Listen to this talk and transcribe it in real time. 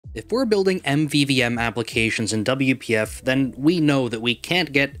If we're building MVVM applications in WPF, then we know that we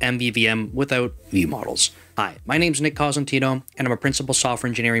can't get MVVM without view models. Hi, my name's Nick Cosentino, and I'm a Principal Software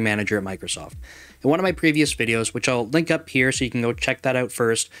Engineering Manager at Microsoft. In one of my previous videos, which I'll link up here so you can go check that out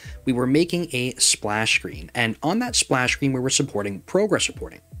first, we were making a splash screen, and on that splash screen we were supporting progress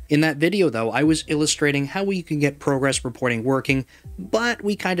reporting. In that video though, I was illustrating how we can get progress reporting working, but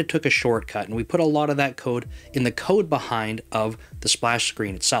we kind of took a shortcut and we put a lot of that code in the code behind of the splash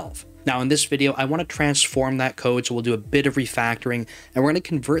screen itself. Now in this video, I want to transform that code, so we'll do a bit of refactoring, and we're going to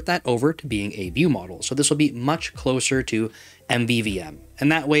convert that over to being a view model. So this will be much closer to MVVM,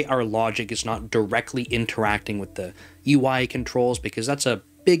 and that way our logic is not directly interacting with the UI controls, because that's a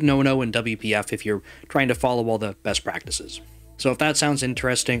big no-no in WPF if you're trying to follow all the best practices. So if that sounds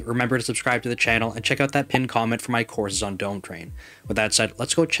interesting, remember to subscribe to the channel and check out that pinned comment for my courses on DomeTrain. With that said,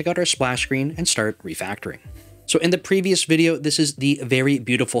 let's go check out our splash screen and start refactoring. So in the previous video, this is the very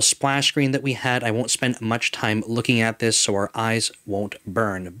beautiful splash screen that we had. I won't spend much time looking at this so our eyes won't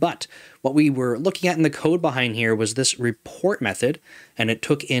burn. But what we were looking at in the code behind here was this report method, and it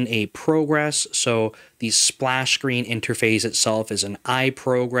took in a progress. So the splash screen interface itself is an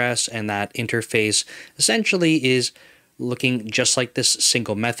iProgress, and that interface essentially is looking just like this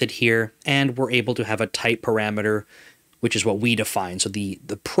single method here, and we're able to have a type parameter, which is what we define, so the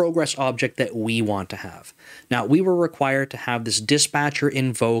progress object that we want to have. Now, we were required to have this dispatcher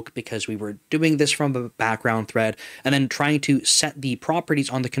invoke because we were doing this from a background thread and then trying to set the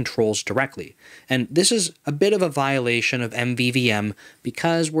properties on the controls directly. And this is a bit of a violation of MVVM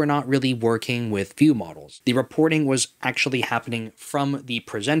because we're not really working with view models. The reporting was actually happening from the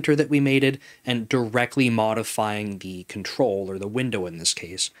presenter that we made it and directly modifying the control, or the window in this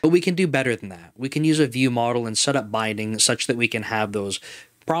case. But we can do better than that. We can use a view model and set up bindings such that we can have those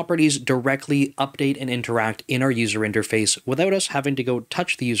properties directly update and interact in our user interface without us having to go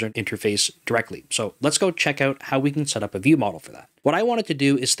touch the user interface directly. So let's go check out how we can set up a view model for that. What I wanted to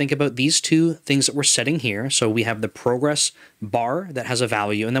do is think about these two things that we're setting here. So we have the progress bar that has a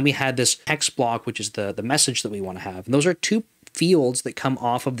value, and then we had this text block, which is the message that we want to have. And those are two fields that come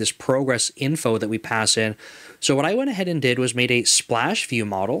off of this progress info that we pass in. So what I went ahead and did was made a splash view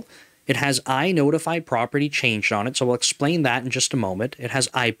model. It has iNotify property changed on it, so we'll explain that in just a moment. It has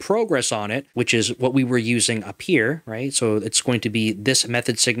iProgress on it, which is what we were using up here, right? So it's going to be this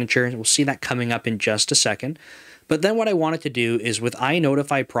method signature. We'll see that coming up in just a second. But then what I wanted to do is with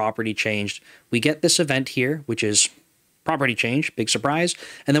iNotify property changed, we get this event here, which is property change, big surprise.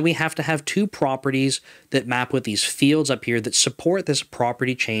 And then we have to have two properties that map with these fields up here that support this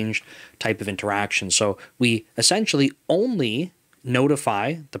property change type of interaction. So we essentially only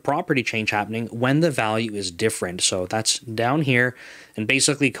notify the property change happening when the value is different. So that's down here, and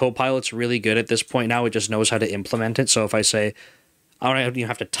basically Copilot's really good at this point now. It just knows how to implement it. So if I say, I don't even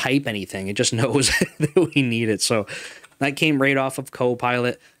have to type anything, it just knows that we need it. So that came right off of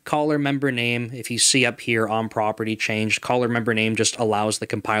Copilot. Caller member name, if you see up here on property change, caller member name just allows the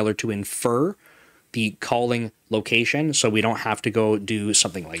compiler to infer the calling location, so we don't have to go do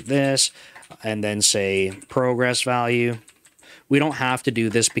something like this and then say progress value. We don't have to do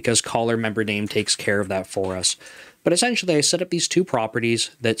this because caller member name takes care of that for us. But essentially, I set up these two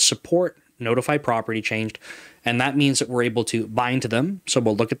properties that support notify property changed, and that means that we're able to bind to them. So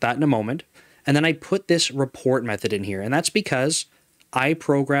we'll look at that in a moment. And then I put this report method in here, and that's because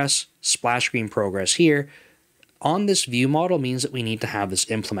iProgress splash screen progress here on this view model means that we need to have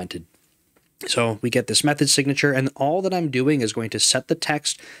this implemented. So we get this method signature, and all that I'm doing is going to set the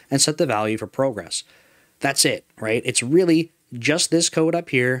text and set the value for progress. That's it, right? It's really just this code up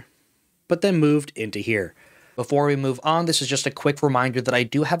here, but then moved into here. Before we move on, this is just a quick reminder that I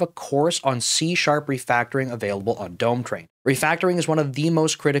do have a course on C# refactoring available on DomeTrain. Refactoring is one of the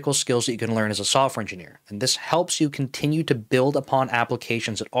most critical skills that you can learn as a software engineer, and this helps you continue to build upon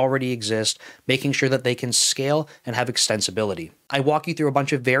applications that already exist, making sure that they can scale and have extensibility. I walk you through a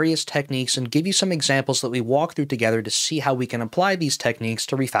bunch of various techniques and give you some examples that we walk through together to see how we can apply these techniques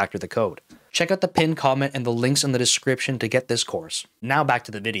to refactor the code. Check out the pinned comment and the links in the description to get this course. Now back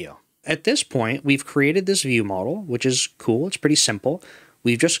to the video. At this point, we've created this view model, which is cool. It's pretty simple.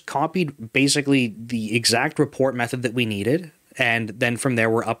 We've just copied basically the exact report method that we needed, and then from there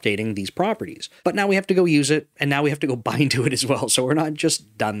we're updating these properties. But now we have to go use it, and now we have to go bind to it as well, so we're not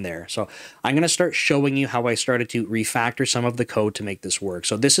just done there. So I'm going to start showing you how I started to refactor some of the code to make this work.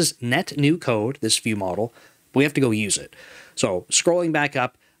 So this is net new code, this view model. We have to go use it. So scrolling back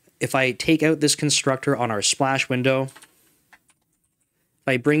up, if I take out this constructor on our splash window, if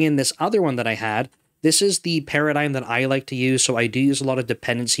I bring in this other one that I had, this is the paradigm that I like to use. So I do use a lot of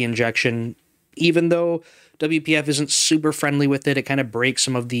dependency injection Even though WPF isn't super friendly with it, it kind of breaks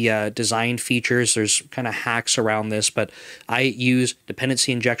some of the design features. There's kind of hacks around this, but I use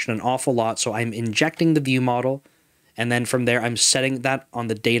dependency injection an awful lot. So I'm injecting the view model, and then from there, I'm setting that on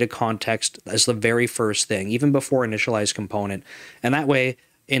the data context as the very first thing, even before initialize component. And that way,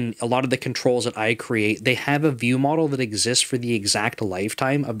 in a lot of the controls that I create, they have a view model that exists for the exact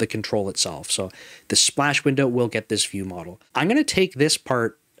lifetime of the control itself. So the splash window will get this view model. I'm going to take this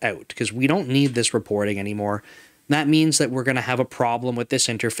part out because we don't need this reporting anymore. That means that we're going to have a problem with this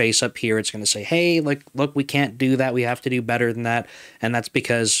interface up here. It's going to say, hey, like, look, we can't do that. We have to do better than that. And that's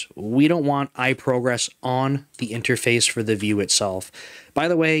because we don't want iProgress on the interface for the view itself. By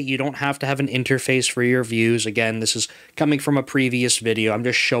the way, you don't have to have an interface for your views. Again, this is coming from a previous video. I'm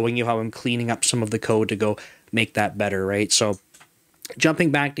just showing you how I'm cleaning up some of the code to go make that better, right? So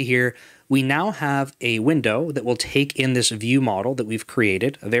jumping back to here, we now have a window that will take in this view model that we've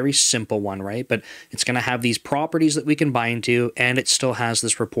created, a very simple one, right? But it's going to have these properties that we can bind to, and it still has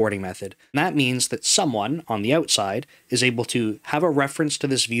this reporting method. And that means that someone on the outside is able to have a reference to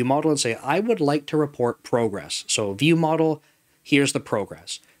this view model and say, I would like to report progress. So view model, here's the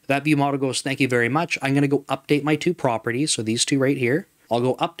progress. That view model goes, thank you very much. I'm going to go update my two properties, so these two right here. I'll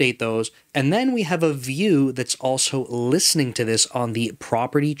go update those, and then we have a view that's also listening to this on the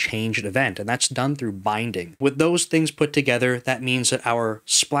property changed event, and that's done through binding. With those things put together, that means that our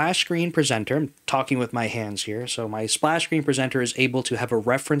splash screen presenter, I'm talking with my hands here, so my splash screen presenter is able to have a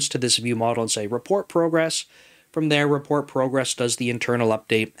reference to this view model and say, report progress. From there, report progress does the internal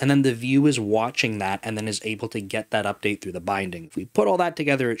update, and then the view is watching that and then is able to get that update through the binding. If we put all that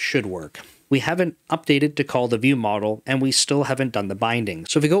together, it should work. We haven't updated to call the view model, and we still haven't done the binding.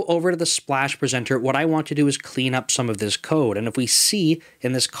 So if we go over to the splash presenter, what I want to do is clean up some of this code. And if we see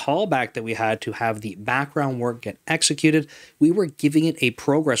in this callback that we had to have the background work get executed, we were giving it a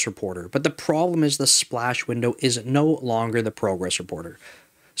progress reporter. But the problem is the splash window is no longer the progress reporter.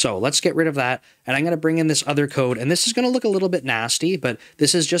 So let's get rid of that, and I'm going to bring in this other code, and this is going to look a little bit nasty, but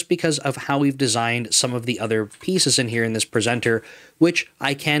this is just because of how we've designed some of the other pieces in here in this presenter, which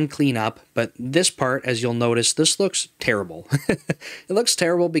I can clean up, but this part, as you'll notice, this looks terrible. It looks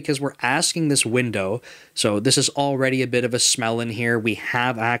terrible because we're asking this window, so this is already a bit of a smell in here. We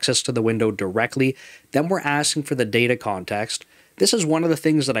have access to the window directly. Then we're asking for the data context. This is one of the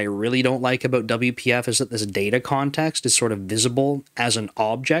things that I really don't like about WPF is that this data context is sort of visible as an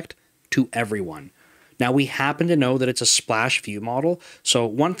object to everyone. Now, we happen to know that it's a splash view model, so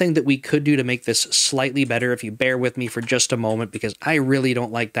one thing that we could do to make this slightly better, if you bear with me for just a moment, because I really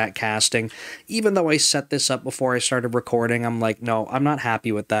don't like that casting. Even though I set this up before I started recording, I'm like, no, I'm not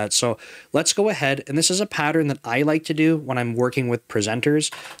happy with that. So let's go ahead, and this is a pattern that I like to do when I'm working with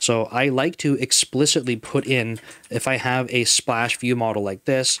presenters. So I like to explicitly put in, if I have a splash view model like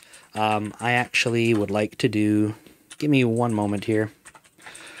this, I actually would like to do, give me one moment here.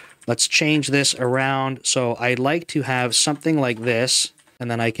 Let's change this around. So I'd like to have something like this, and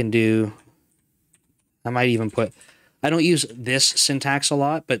then I can do, I might even put, I don't use this syntax a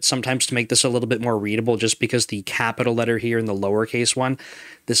lot, but sometimes to make this a little bit more readable, just because the capital letter here and the lowercase one,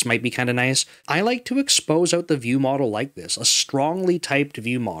 this might be kind of nice. I like to expose out the view model like this, a strongly typed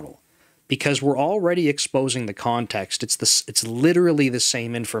view model, because we're already exposing the context. It's literally the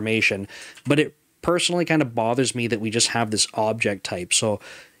same information, but it personally kind of bothers me that we just have this object type. So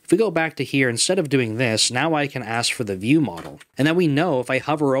if we go back to here, instead of doing this, now I can ask for the view model. And then we know if I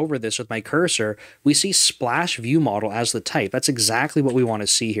hover over this with my cursor, we see splash view model as the type. That's exactly what we want to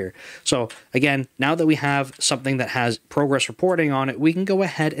see here. So again, now that we have something that has progress reporting on it, we can go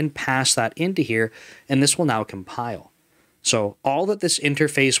ahead and pass that into here, and this will now compile. So all that this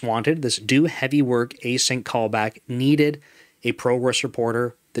interface wanted, this do heavy work async callback, needed a progress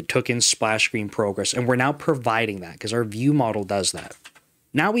reporter that took in splash screen progress, and we're now providing that because our view model does that.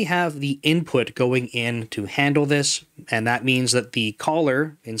 Now we have the input going in to handle this, and that means that the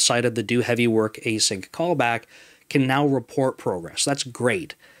caller inside of the do heavy work async callback can now report progress. That's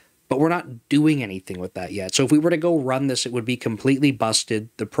great, but we're not doing anything with that yet. So if we were to go run this, it would be completely busted.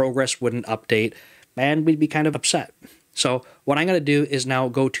 The progress wouldn't update, and we'd be kind of upset. So what I'm going to do is now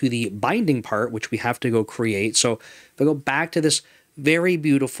go to the binding part, which we have to go create. So if I go back to this very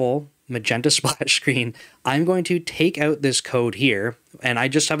beautiful magenta splash screen, I'm going to take out this code here, and I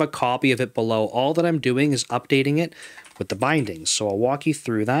just have a copy of it below. All that I'm doing is updating it with the bindings. So I'll walk you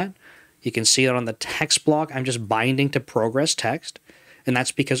through that. You can see that on the text block, I'm just binding to progress text, and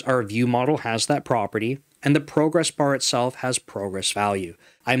that's because our view model has that property, and the progress bar itself has progress value.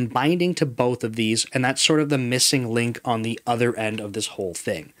 I'm binding to both of these, and that's sort of the missing link on the other end of this whole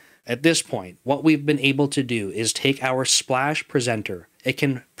thing. At this point, what we've been able to do is take our Splash presenter. It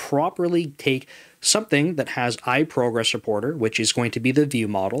can properly take something that has iProgress Reporter, which is going to be the view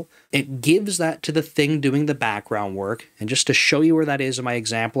model. It gives that to the thing doing the background work. And just to show you where that is in my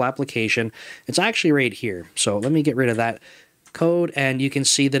example application, it's actually right here. So let me get rid of that code, and you can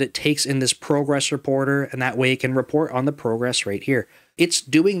see that it takes in this progress reporter, and that way it can report on the progress right here. It's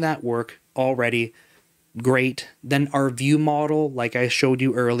doing that work already. Great. Then our view model, like I showed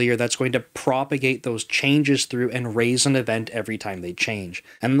you earlier, that's going to propagate those changes through and raise an event every time they change.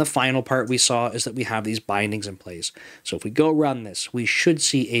 And the final part we saw is that we have these bindings in place. So if we go run this, we should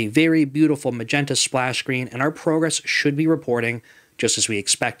see a very beautiful magenta splash screen, and our progress should be reporting just as we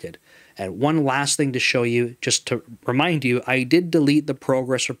expected. And one last thing to show you, just to remind you, I did delete the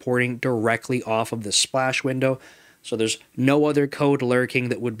progress reporting directly off of the splash window. So there's no other code lurking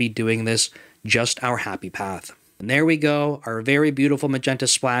that would be doing this, just our happy path. And there we go, our very beautiful magenta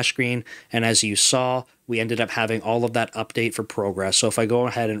splash screen. And as you saw, we ended up having all of that update for progress. So if I go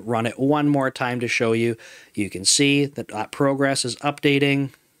ahead and run it one more time to show you, you can see that that progress is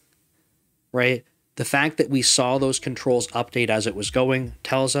updating, right? The fact that we saw those controls update as it was going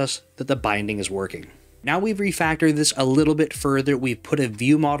tells us that the binding is working. Now we've refactored this a little bit further. We've put a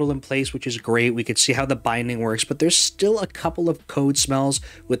view model in place, which is great. We could see how the binding works, but there's still a couple of code smells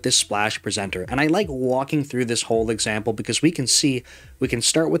with this Splash presenter. And I like walking through this whole example because we can see we can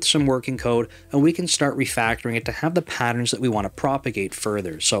start with some working code and we can start refactoring it to have the patterns that we want to propagate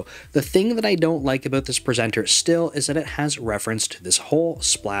further. So the thing that I don't like about this presenter still is that it has reference to this whole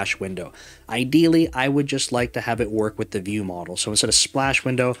Splash window. Ideally, I would just like to have it work with the view model. So instead of Splash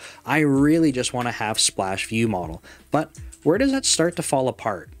window, I really just want to have Splash view model. But where does that start to fall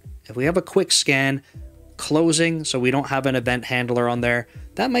apart? If we have a quick scan, closing, so we don't have an event handler on there,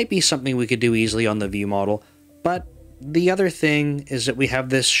 that might be something we could do easily on the view model. But the other thing is that we have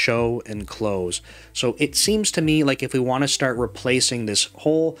this show and close. So it seems to me like if we want to start replacing this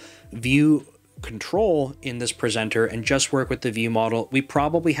whole view control in this presenter and just work with the view model, we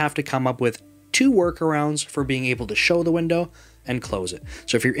probably have to come up with two workarounds for being able to show the window and close it.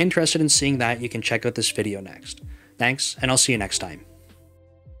 So if you're interested in seeing that, you can check out this video next. Thanks, and I'll see you next time.